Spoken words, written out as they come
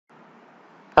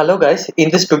Hello guys,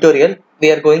 in this tutorial we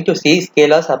are going to see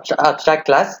Scala's abstract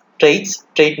class trait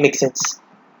Mixins.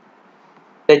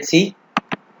 Let's see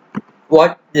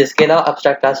what the Scala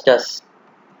abstract class does.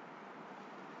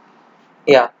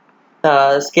 Yeah,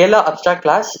 Scala abstract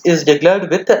class is declared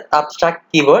with the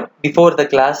abstract keyword before the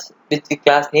class, with the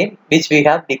class name which we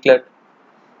have declared.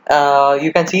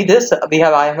 You can see this.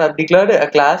 I have declared a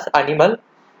class animal.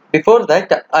 Before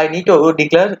that, I need to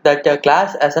declare that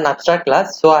class as an abstract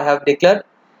class. So I have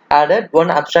added one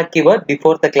abstract keyword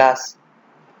before the class.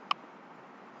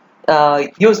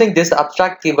 Using this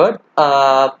abstract keyword,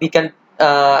 we can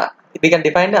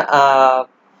define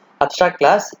abstract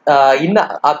class. In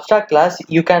the abstract class,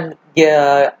 you can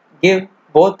give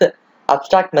both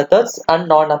abstract methods and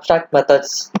non-abstract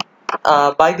methods.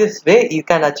 By this way, you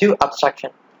can achieve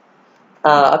abstraction.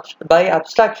 By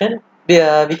abstraction,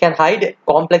 we can hide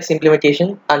complex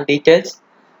implementation and details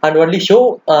and only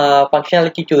show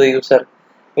functionality to the user,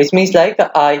 which means like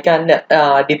I can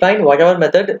define whatever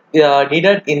method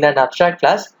needed in an abstract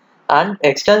class and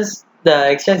extends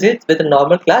it with a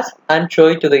normal class and show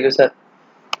it to the user,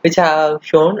 which I have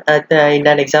shown in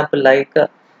an example. Like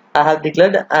I have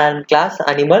declared an class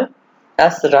animal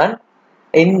as run.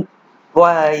 in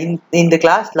in the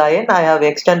class lion I have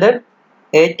extended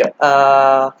it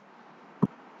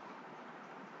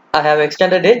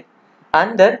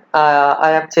and then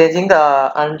I am changing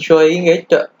and showing it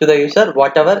to the user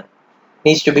whatever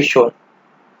needs to be shown.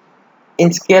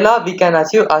 In Scala, we can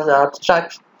achieve as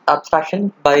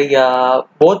abstraction by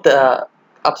both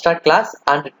abstract class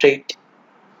and trait.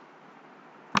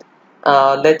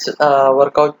 Let's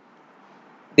work out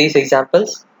these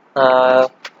examples.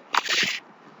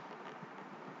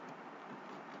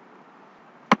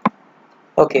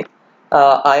 Okay,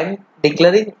 I am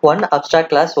declaring one abstract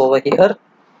class over here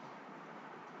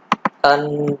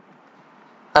and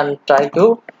try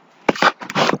to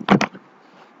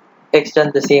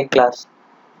extend the same class.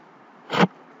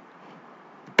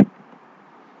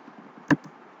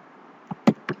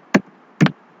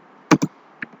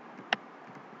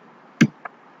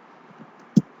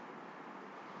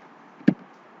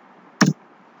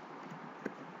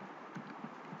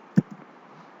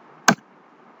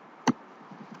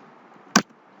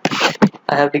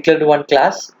 I have declared one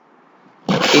class.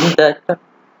 In that,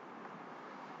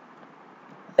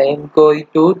 I am going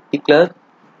to declare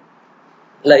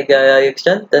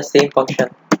extend the same function.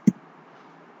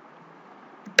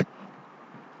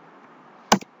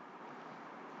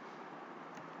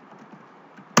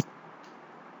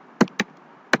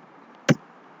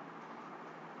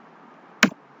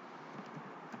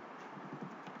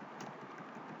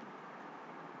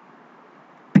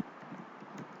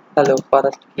 Hello,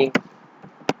 Forest King.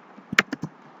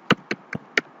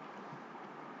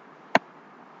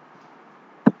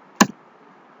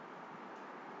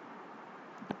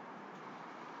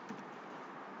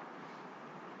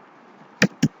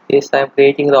 Yes, I am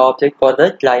creating the object for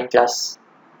the lion class.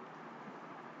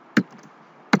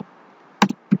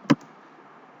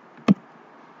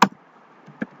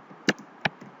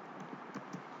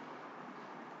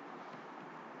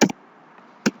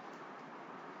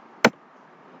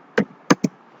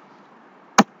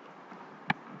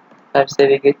 I'm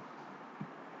saving it.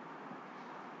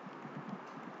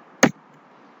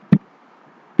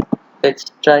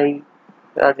 Let's try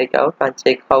run it out and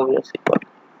check how does it work.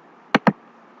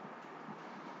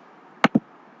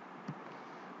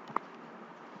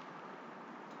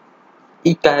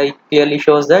 It clearly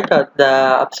shows that the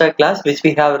abstract class which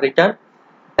we have written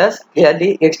has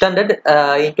clearly extended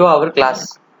into our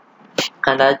class,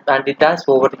 and it has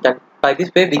overwritten. By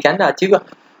this way, we can achieve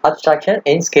abstraction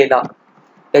in Scala.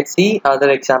 Let's see other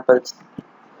examples.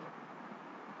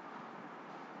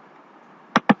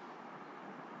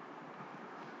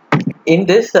 In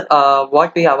this,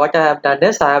 what I have done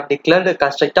is I have declared the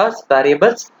constructors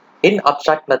variables in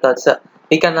abstract methods.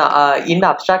 We can in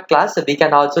abstract class we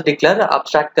can also declare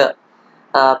abstract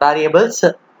variables,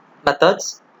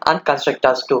 methods, and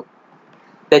constructors too.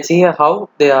 Let's see how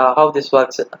this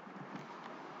works.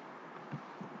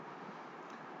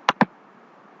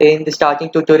 In the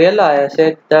starting tutorial, I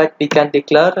said that we can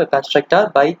declare a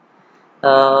constructor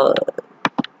uh,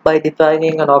 by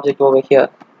defining an object over here.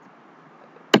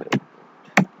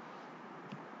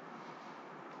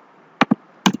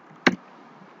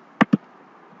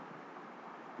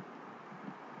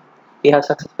 We have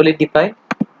successfully defined.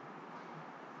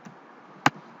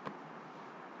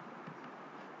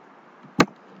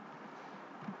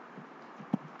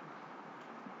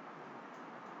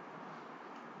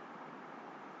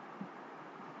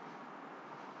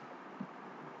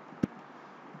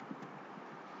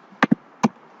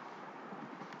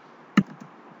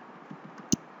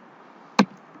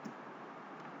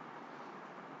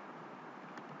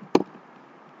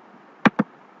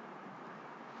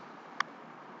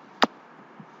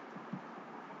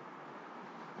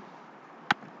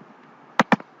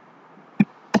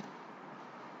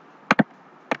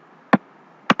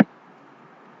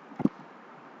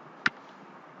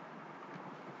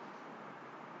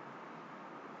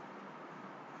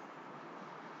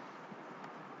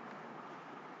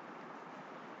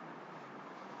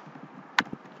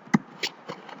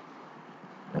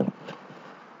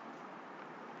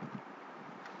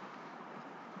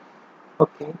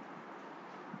 Okay,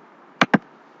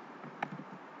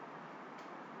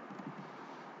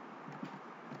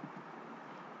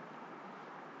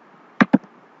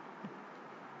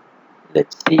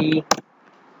 let's see.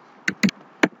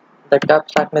 The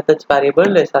abstract methods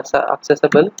variable is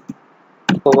accessible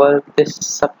over this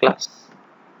subclass.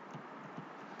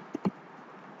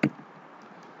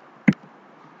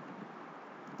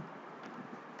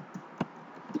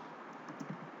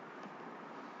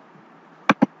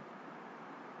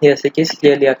 Yes, it is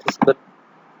clearly accessible.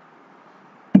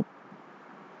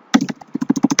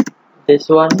 This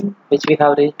one, which we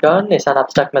have returned, is an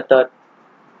abstract method.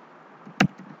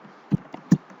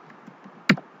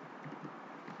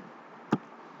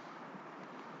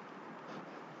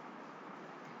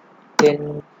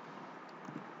 Then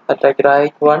I'll try to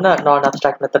write one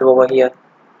non-abstract method over here.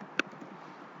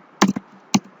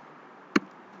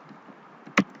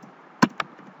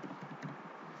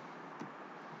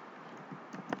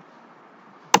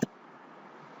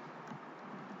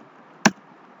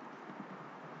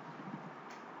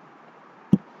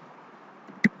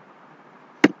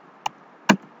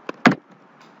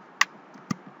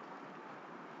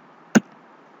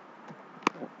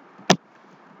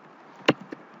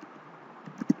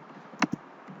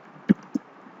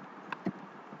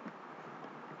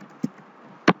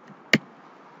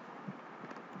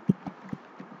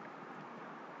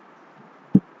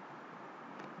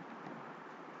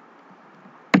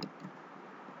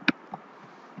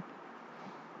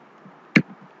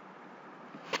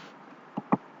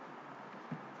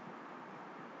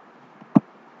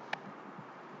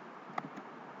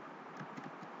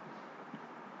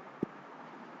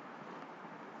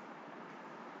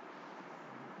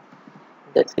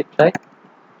 That's it, right?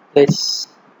 Let's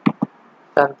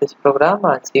run this program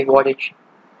and see what it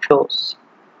shows.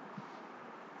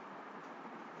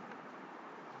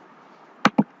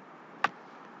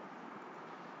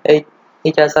 It,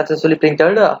 it has successfully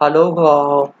printed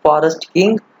hello forest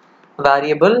king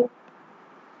variable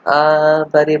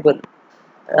variable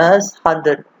as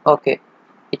 100. Okay,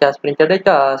 it has printed it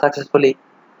successfully,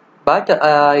 but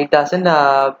it doesn't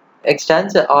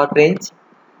extend or print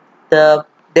the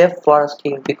def forest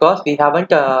king because we haven't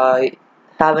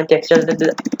extended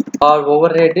or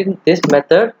overridden this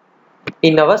method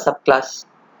in our subclass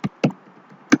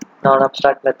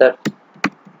non-abstract method.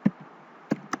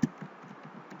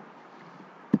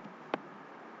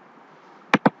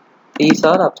 These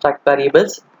are abstract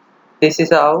variables. This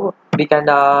is how we can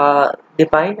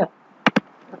define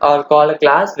or call a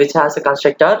class which has a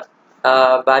constructor,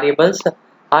 variables,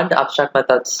 and abstract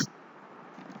methods.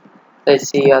 Let's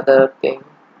see other thing.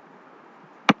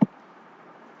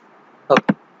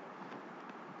 Okay.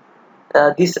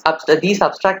 These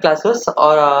abstract classes,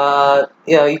 or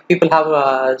yeah, if people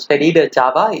have studied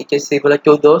Java, it is similar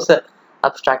to those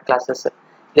abstract classes.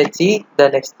 Let's see the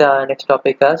next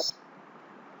topic as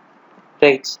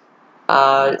traits.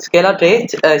 Scala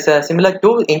traits is similar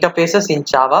to interfaces in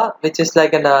Java, which is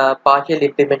like a partial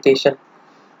implementation.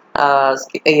 A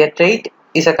trait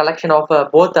is a collection of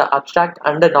both abstract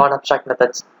and non-abstract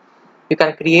methods. You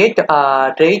can create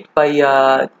a trait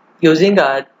by using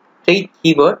a trait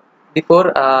keyword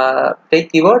before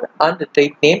trait keyword and the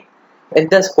trait name in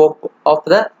the scope of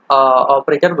the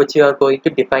operator which you are going to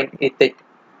define with it.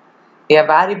 A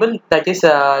variable that is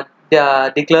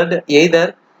declared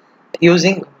either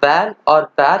using var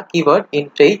or var keyword in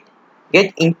trait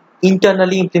get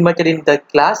internally implemented in the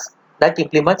class that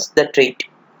implements the trait,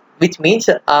 which means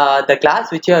the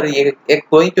class which you are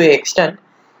going to extend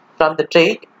from the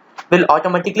trait will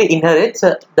automatically inherit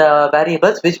the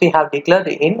variables which we have declared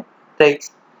in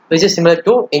traits, which is similar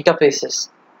to interfaces.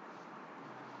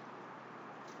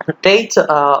 Traits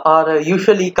are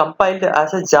usually compiled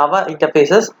as a Java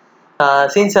interfaces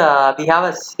since we have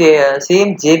a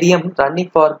same JVM running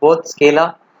for both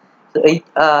Scala. So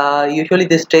usually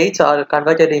these traits are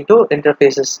converted into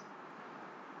interfaces.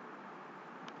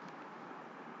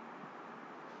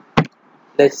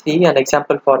 Let's see an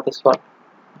example for this one.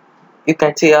 You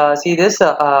can see this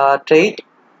trait.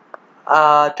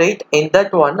 In that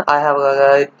one I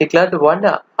have declared one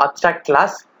abstract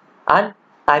class, and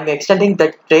I'm extending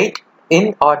that trait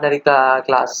in ordinary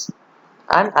class,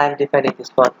 and I'm defining this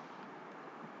one.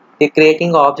 Creating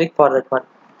an object for that one.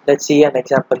 Let's see an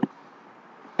example.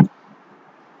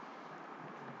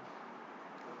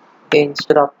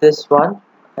 Instead of this one,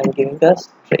 I'm giving us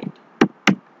trait.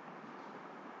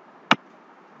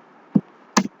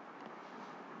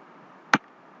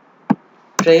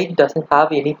 Trait doesn't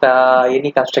have any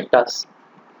constructors.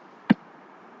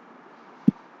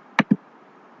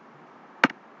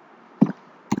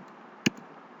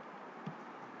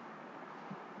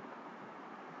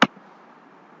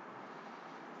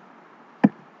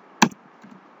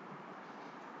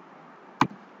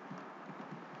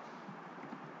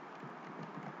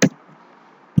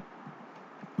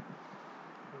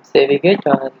 Saving it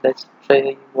and let's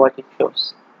try what it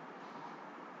shows.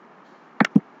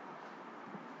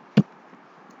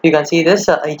 You can see this.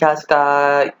 It has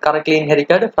correctly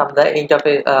inherited from the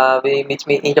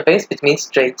interface, which means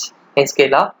traits in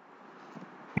Scala.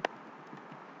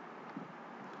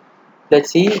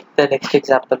 Let's see the next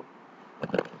example.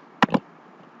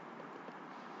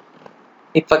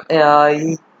 If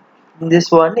in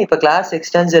this one, if a class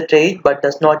extends a trait but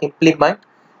does not implement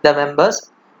the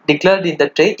members declared in the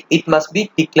trait, it must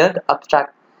be declared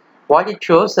abstract. What it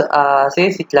shows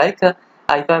says it like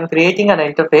if I'm creating an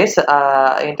interface,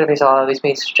 which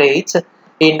means traits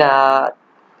in a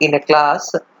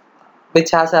class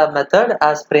which has a method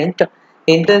as print.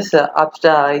 In this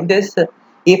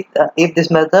if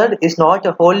this method is not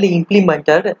wholly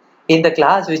implemented in the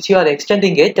class which you are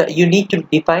extending it, you need to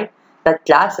define that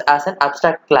class as an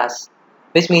abstract class,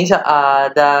 which means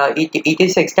it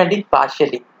is extending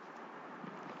partially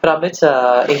from its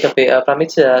interface from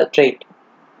its trait.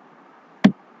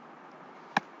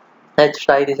 Let's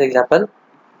try this example.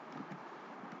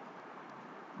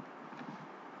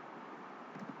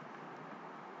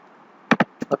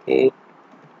 Okay.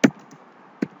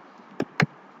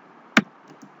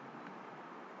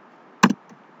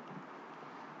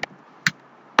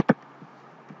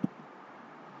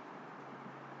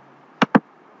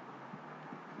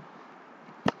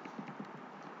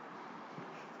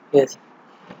 Yes,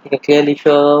 it clearly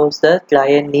shows that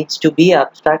client needs to be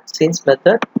abstract since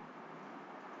method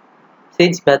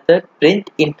print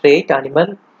in trait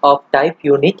animal of type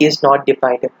unique is not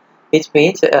defined, which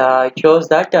means it shows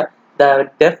that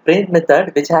the def print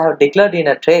method which I have declared in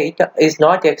a trait is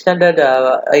not extended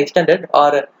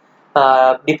or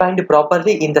defined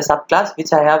properly in the subclass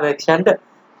which I have extended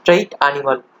trait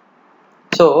animal.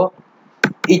 So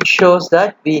it shows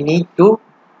that we need to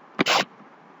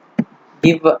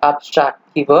give abstract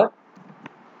keyword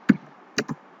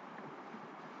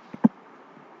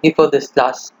before this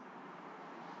class.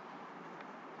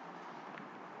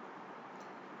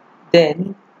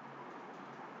 Then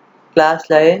class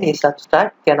lion is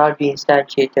abstract, cannot be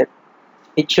instantiated.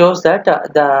 It shows that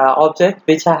the object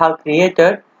which I have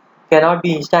created cannot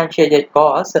be instantiated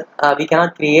because we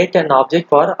cannot create an object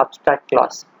for abstract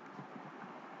class.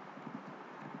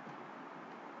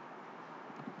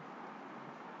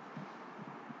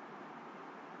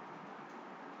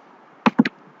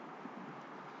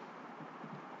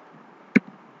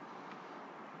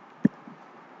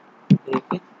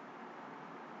 Okay.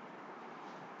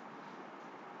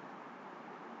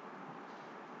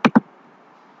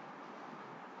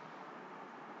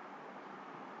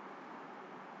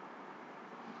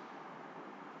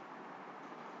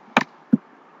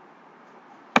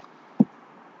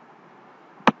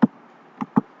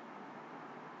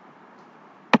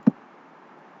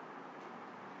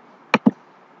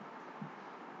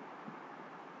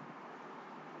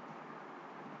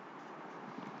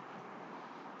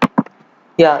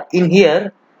 Yeah, in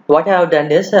here what I have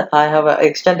done is I have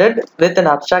extended with an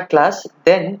abstract class,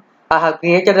 then I have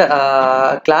created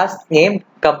a class named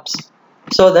cubs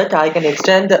so that I can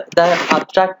extend the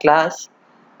abstract class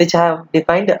which I have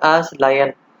defined as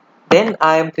lion. Then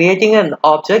I am creating an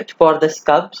object for this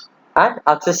cubs and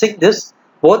accessing this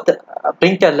both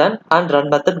println and run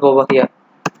method over here.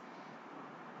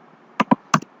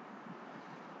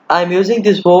 I am using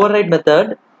this override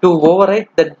method to override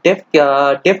the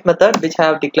def method which I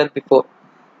have declared before.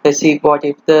 Let's see what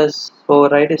if this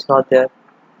override is not there.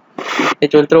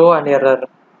 It will throw an error.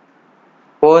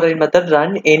 Override method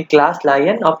run in class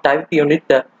lion of type unit.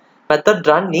 The method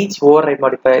run needs override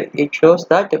modifier. It shows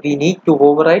that we need to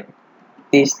override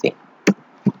these things.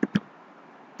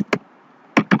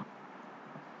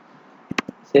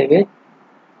 Save it.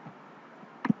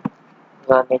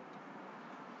 Run it.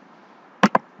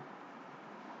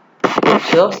 It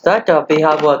shows that we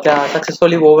have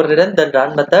successfully overridden the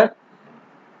run method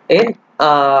in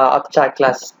abstract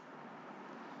class.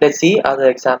 Let's see other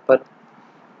example.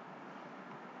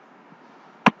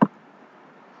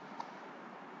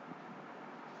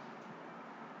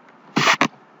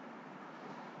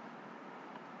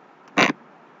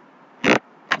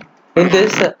 In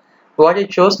this, what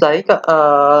it shows like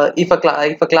if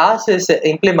a class is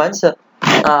implements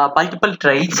multiple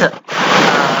traits,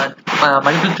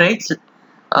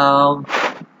 um,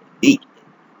 it,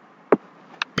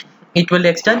 it will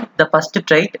extend the first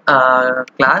trait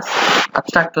class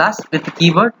abstract class with the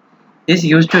keyword is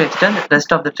used to extend the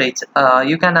rest of the traits.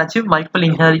 You can achieve multiple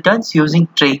inheritance using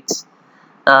traits.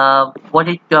 What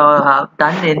it have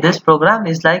done in this program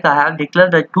is like I have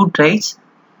declared the two traits.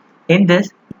 In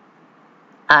this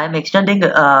I am extending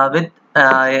with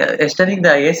extending the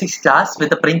A6 class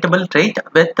with a printable trait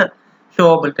with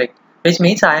showable trait, which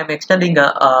means I am extending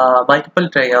multiple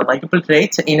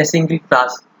traits in a single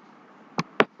class.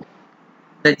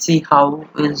 Let's see how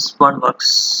this one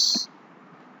works.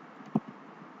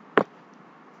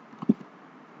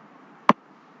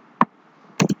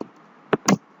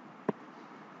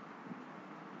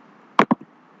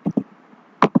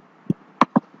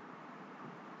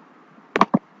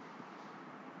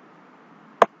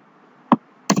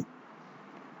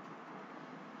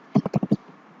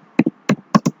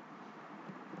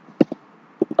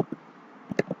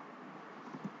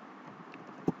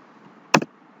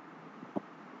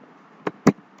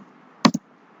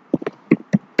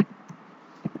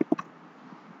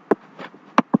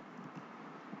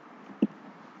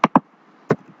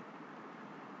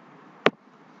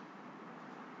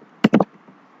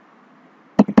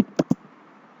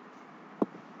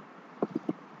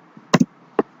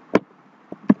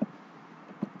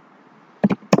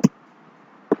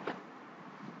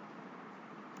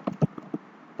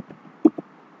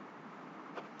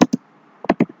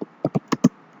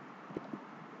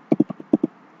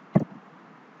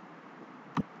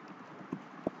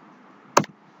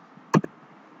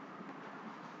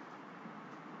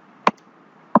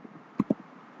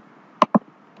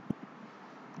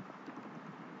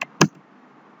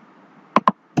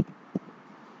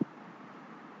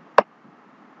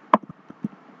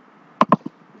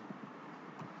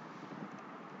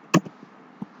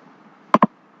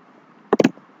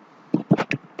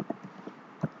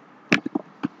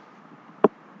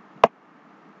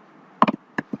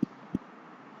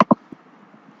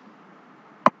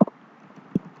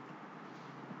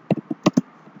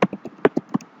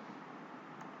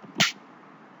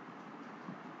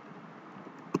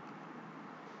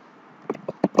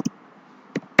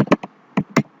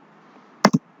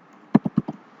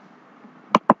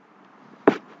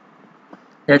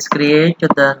 Let's create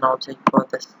the object for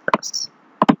this class.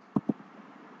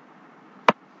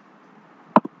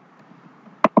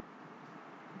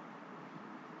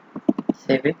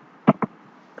 Save it,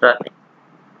 run it.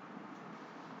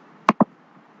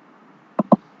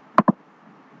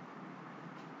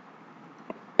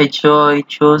 It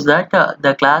shows that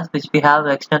the class which we have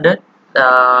extended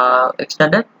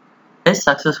is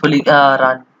successfully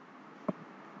run.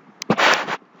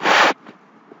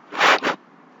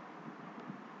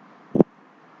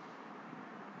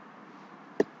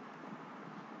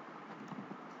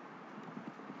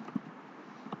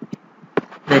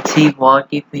 Let's see what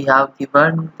if we have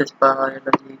given this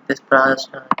biology, this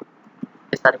person,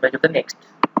 this animal to the next.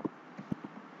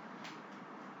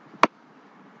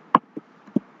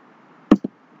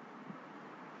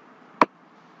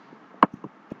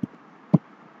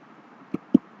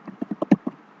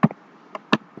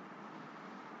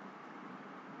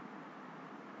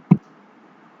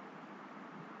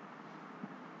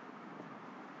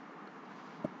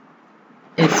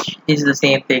 It's the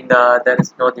same thing. There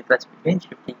is no difference between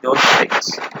shifting those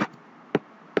traits.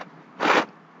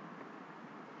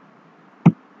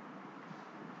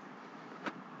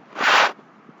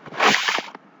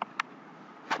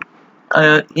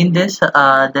 In this,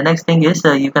 the next thing is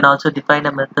you can also define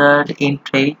a method in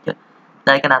trait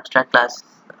like an abstract class.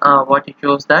 What it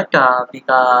shows that we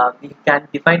can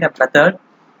define a method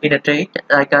in a trait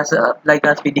like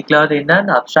as we declared in an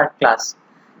abstract class.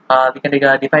 We can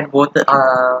define both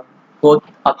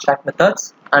abstract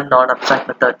methods and non-abstract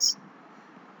methods.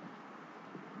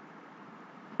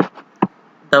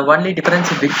 The only difference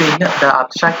between the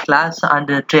abstract class and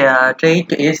the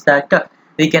trait is that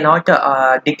we cannot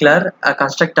declare a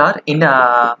constructor in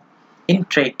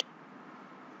trait.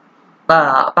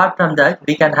 But apart from that,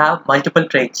 we can have multiple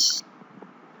traits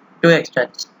to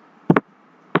extend.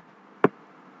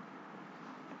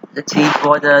 Let's see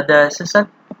for the system.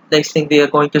 Next thing we are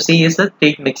going to see is the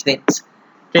trait mixins.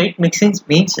 Trait mixins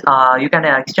means you can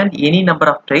extend any number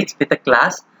of traits with a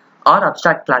class or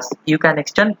abstract class. You can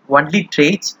extend only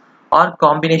traits or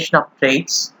combination of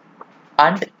traits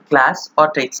and class or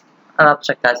traits and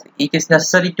abstract class. It is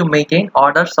necessary to maintain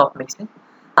orders of mixin,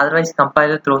 otherwise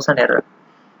compiler throws an error.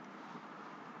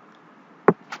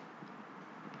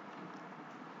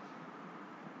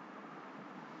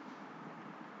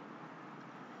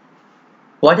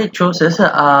 What it shows is,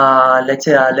 let's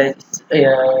say,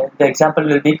 the example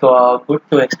will be good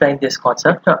to explain this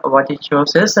concept. What it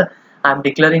shows is, I'm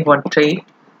declaring one trait.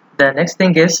 The next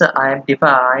thing is, I'm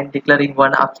declaring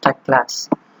one abstract class.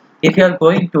 If you are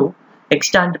going to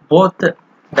extend both the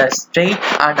trait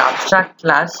and abstract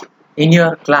class in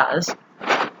your class,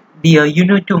 you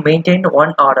need to maintain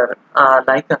one order.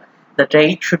 Like the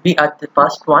trait should be at the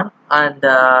first one, and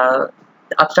the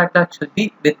abstract class should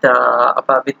be with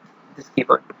this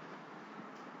keyword.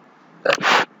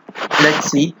 Let's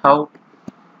see how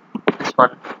this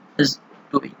one is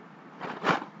doing.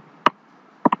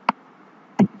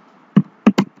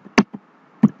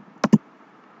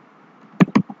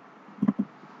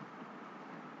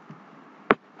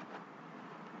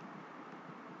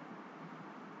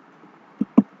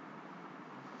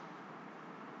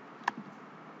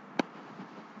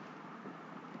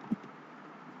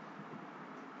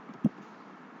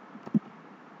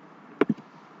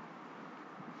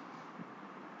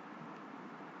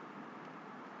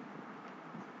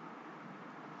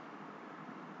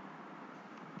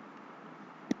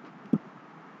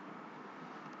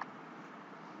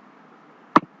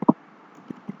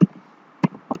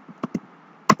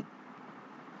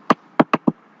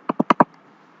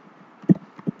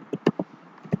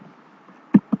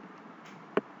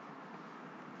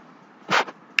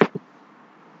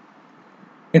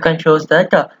 You can show that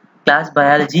class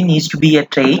biology needs to be a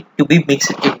trait to be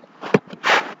mixed in.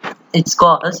 It's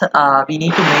cause we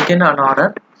need to maintain an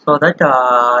order so that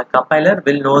compiler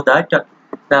will know that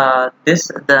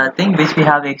the thing which we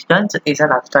have extends is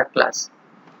an abstract class.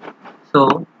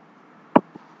 So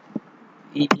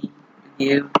we need to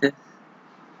give this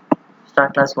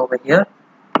abstract class over here,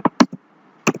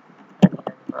 and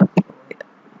over here.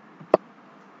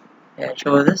 And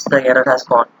show this, the error has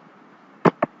gone.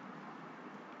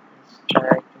 Let's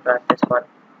try to run this one.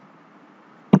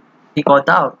 We got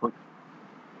the output.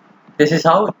 This is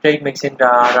how trait mixing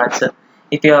runs.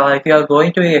 If you are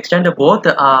going to extend both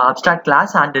abstract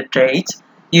class and the traits,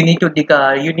 you need to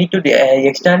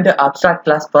extend the abstract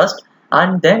class first,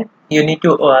 and then you need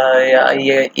to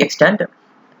extend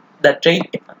the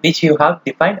trait which you have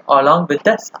defined along with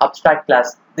the abstract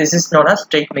class. This is known as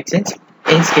trait mixing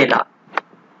in Scala.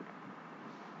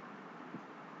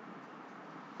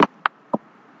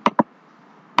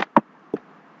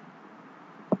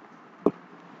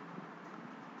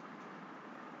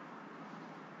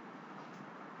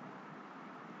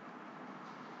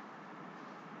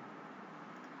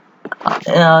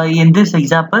 In this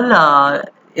example,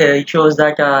 it shows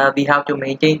that we have to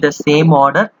maintain the same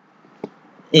order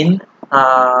in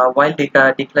while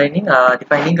defining a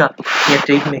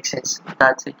trait mixins.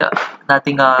 That's it.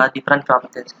 Nothing different from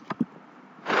this.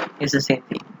 It's the same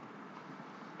thing.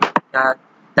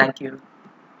 Thank you.